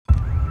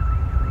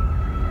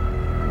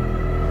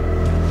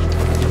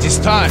It's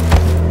time.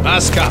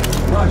 Mask up.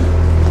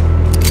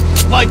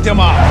 Right. Light them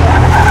up.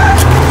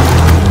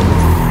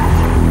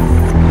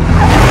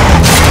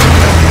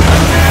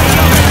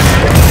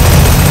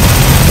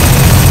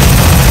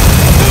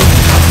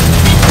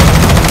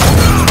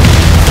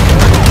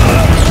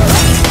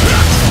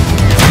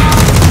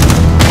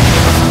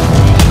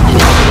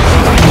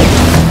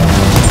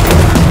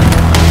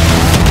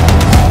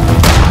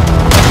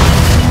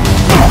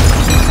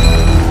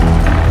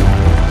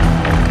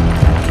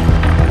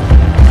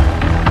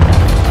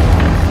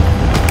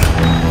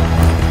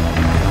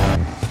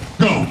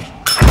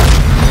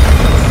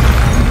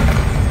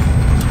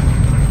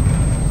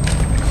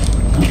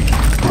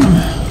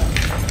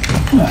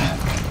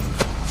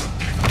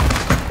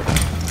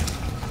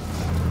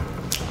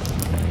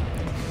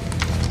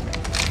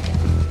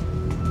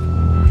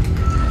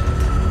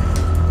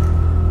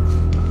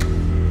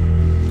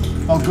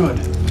 Oh, good.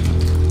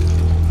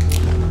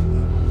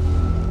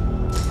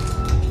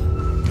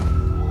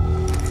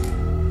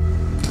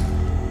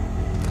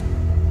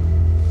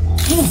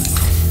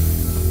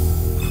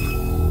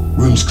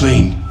 Room's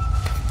clean.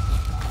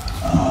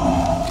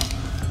 Oh,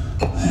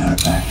 they're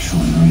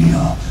actually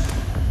real.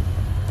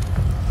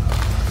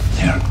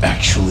 They're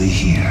actually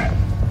here.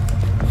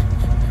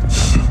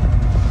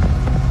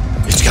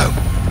 Let's go.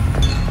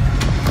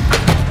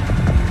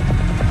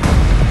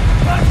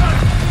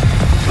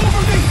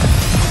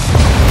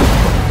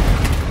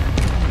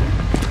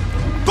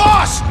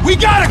 Boss! We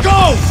gotta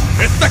go!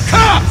 It's the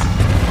cops!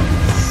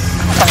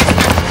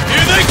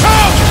 Here they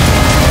come!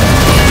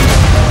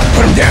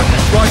 Put them down.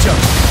 Roger.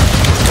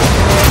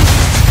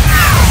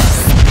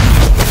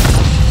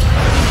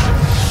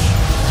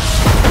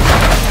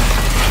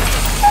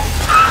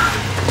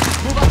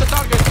 Move up the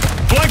target.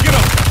 Blanket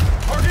up.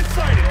 Target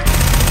sighted.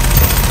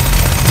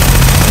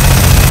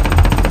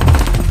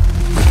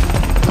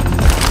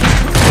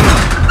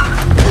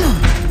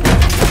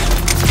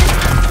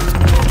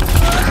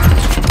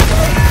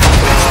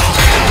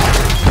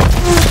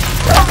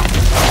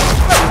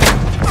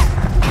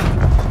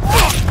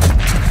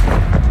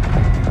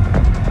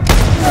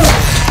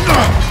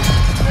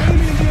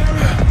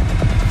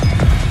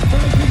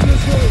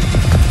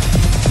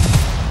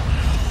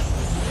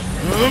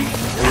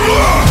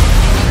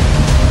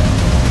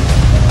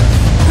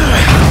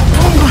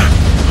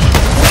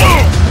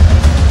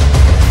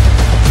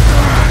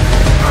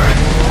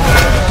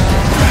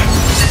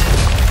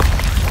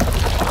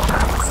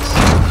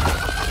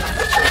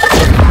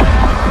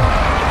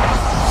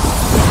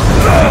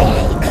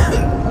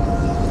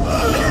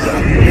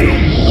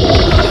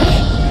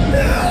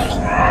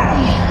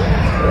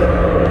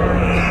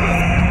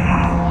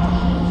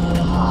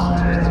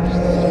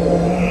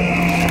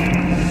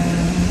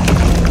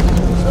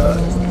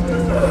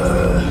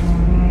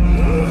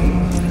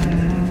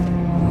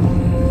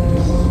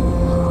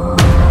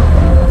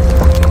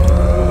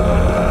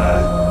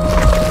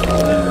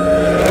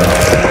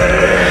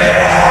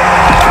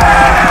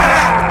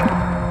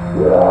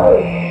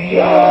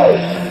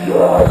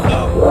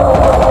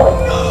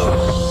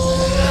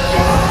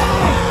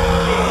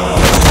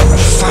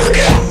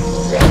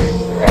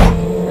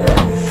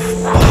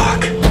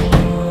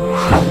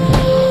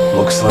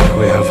 Looks like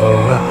we have a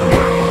weapon.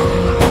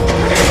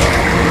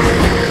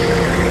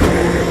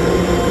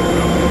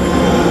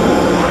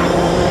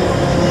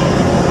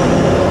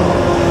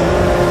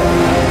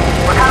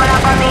 We're coming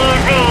up on the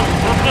EZ.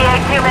 ETA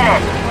 2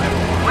 minutes.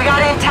 We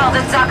got intel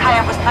that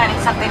Zakhaev was planning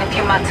something a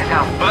few months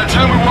ago. By the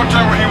time we worked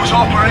out where he was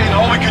operating,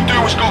 all we could do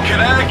was go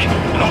kinetic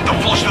and hope to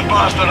flush the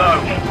bastard out.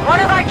 One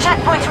of our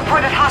checkpoints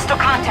reported hostile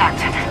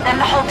contact. Then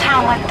the whole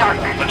town went dark.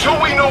 Until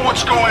we know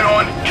what's going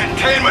on,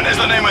 containment is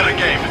the name of the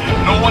game.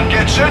 No one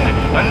gets in,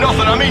 and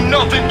nothing, I mean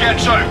nothing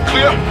gets out.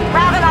 Clear?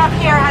 Ravenov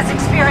here has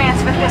experience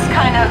with this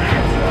kind of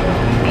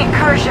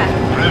incursion.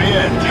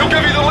 Brilliant. He'll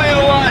give you the lay of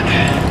the land.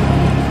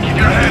 Keep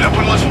your head up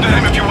and listen to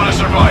him if you want to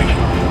survive.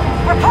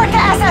 Report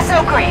to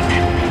SSO Green.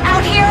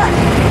 Out here,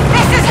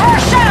 this is her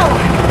show!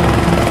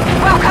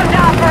 Welcome to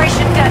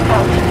Operation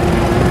Deadbolt.